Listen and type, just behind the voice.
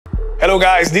Hello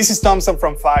guys, this is Thompson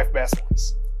from 5 Best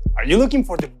Ones. Are you looking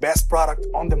for the best product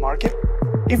on the market?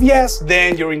 If yes,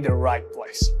 then you're in the right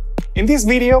place. In this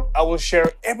video, I will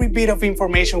share every bit of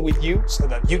information with you so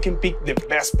that you can pick the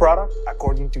best product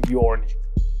according to your need.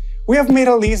 We have made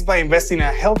a list by investing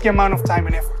a healthy amount of time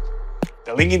and effort.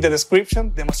 The link in the description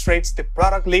demonstrates the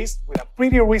product list with a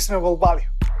pretty reasonable value.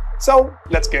 So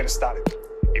let's get started.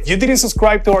 If you didn't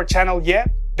subscribe to our channel yet,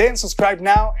 then subscribe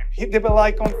now and hit the bell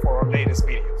icon for our latest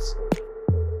videos.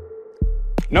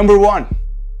 Number 1.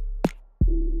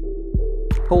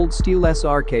 Cold Steel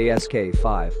SRK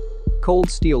SK5. Cold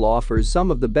Steel offers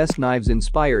some of the best knives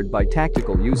inspired by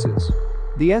tactical uses.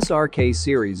 The SRK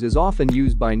series is often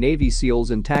used by Navy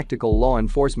SEALs and tactical law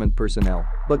enforcement personnel,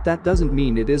 but that doesn't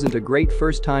mean it isn't a great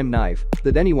first-time knife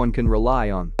that anyone can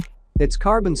rely on. Its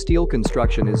carbon steel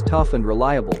construction is tough and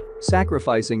reliable,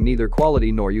 sacrificing neither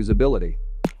quality nor usability.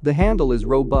 The handle is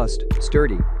robust,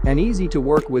 sturdy, and easy to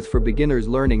work with for beginners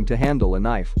learning to handle a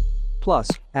knife. Plus,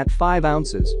 at 5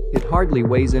 ounces, it hardly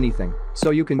weighs anything,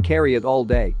 so you can carry it all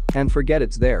day and forget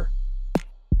it's there.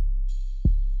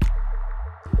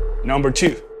 Number 2.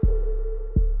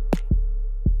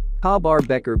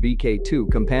 Becker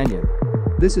BK2 Companion.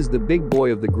 This is the big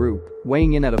boy of the group,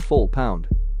 weighing in at a full pound.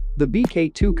 The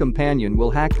BK2 Companion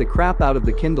will hack the crap out of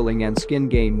the kindling and skin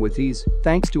game with ease,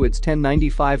 thanks to its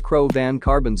 1095 Cro-Van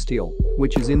carbon steel,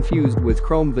 which is infused with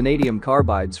chrome vanadium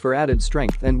carbides for added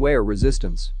strength and wear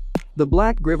resistance. The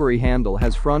black grivery handle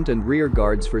has front and rear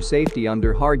guards for safety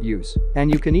under hard use, and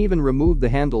you can even remove the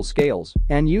handle scales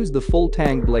and use the full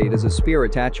tang blade as a spear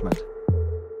attachment.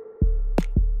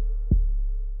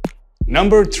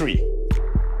 Number 3.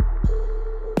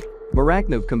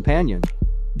 Morakniv Companion.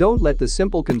 Don't let the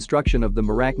simple construction of the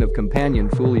Morakniv Companion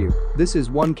fool you. This is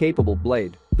one capable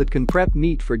blade that can prep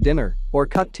meat for dinner or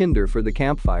cut tinder for the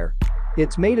campfire.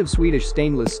 It's made of Swedish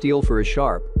stainless steel for a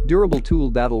sharp, durable tool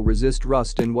that'll resist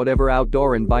rust in whatever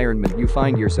outdoor environment you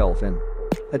find yourself in.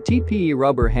 A TPE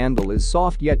rubber handle is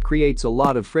soft yet creates a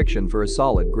lot of friction for a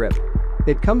solid grip.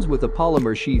 It comes with a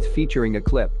polymer sheath featuring a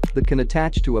clip that can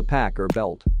attach to a pack or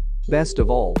belt. Best of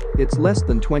all, it's less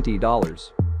than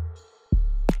 $20.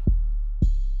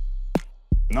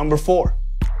 Number 4.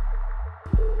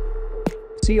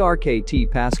 CRKT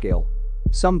Parascale.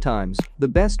 Sometimes, the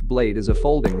best blade is a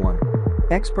folding one.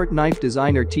 Expert knife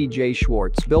designer TJ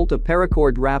Schwartz built a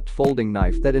paracord-wrapped folding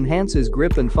knife that enhances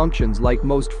grip and functions like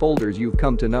most folders you've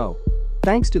come to know.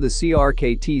 Thanks to the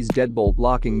CRKT's deadbolt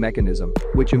locking mechanism,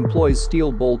 which employs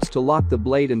steel bolts to lock the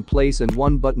blade in place and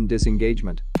one-button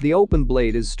disengagement, the open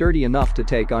blade is sturdy enough to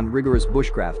take on rigorous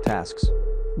bushcraft tasks.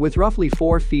 With roughly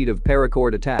 4 feet of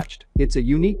paracord attached, it's a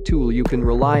unique tool you can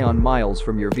rely on miles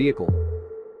from your vehicle.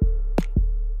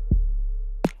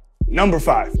 Number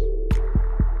 5.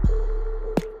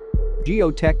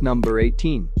 JEO-TEC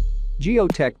Nº18.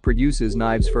 JEO-TEC produces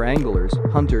knives for anglers,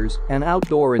 hunters, and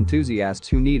outdoor enthusiasts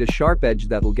who need a sharp edge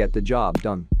that'll get the job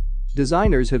done.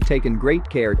 Designers have taken great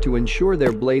care to ensure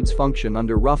their blades function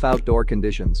under rough outdoor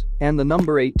conditions, and the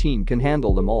Nº18 can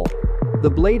handle them all. The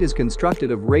blade is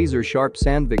constructed of razor-sharp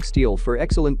Sandvik steel for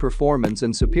excellent performance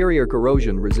and superior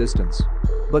corrosion resistance.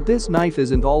 But this knife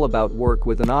isn't all about work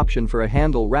with an option for a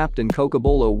handle wrapped in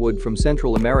cocobolo wood from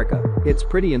Central America. It's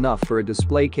pretty enough for a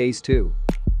display case too.